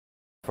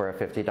for a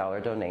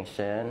 $50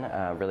 donation.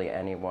 Really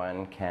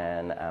anyone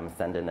can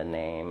send in the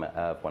name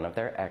of one of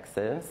their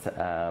exes,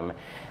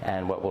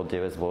 and what we'll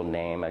do is we'll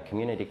name a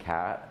community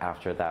cat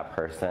after that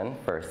person,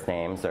 first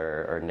names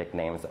or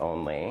nicknames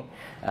only,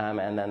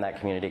 and then that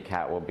community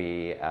cat will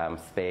be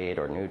spayed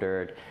or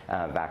neutered,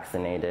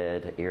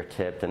 vaccinated,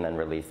 ear-tipped, and then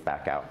released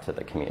back out to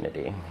the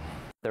community.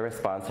 The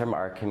response from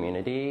our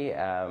community,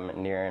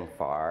 near and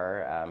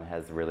far,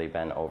 has really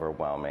been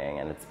overwhelming,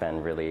 and it's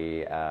been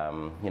really,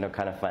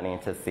 kind of funny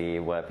to see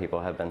what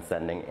people have been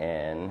sending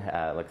in.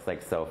 Looks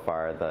like so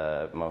far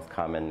the most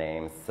common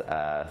names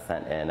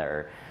sent in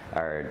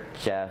are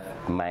Jeff,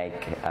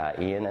 Mike,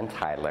 Ian, and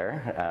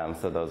Tyler.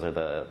 So those are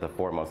the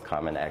four most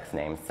common ex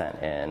names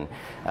sent in.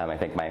 I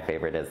think my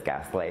favorite is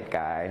Gaslight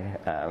Guy.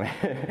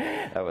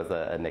 That was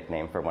a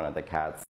nickname for one of the cats.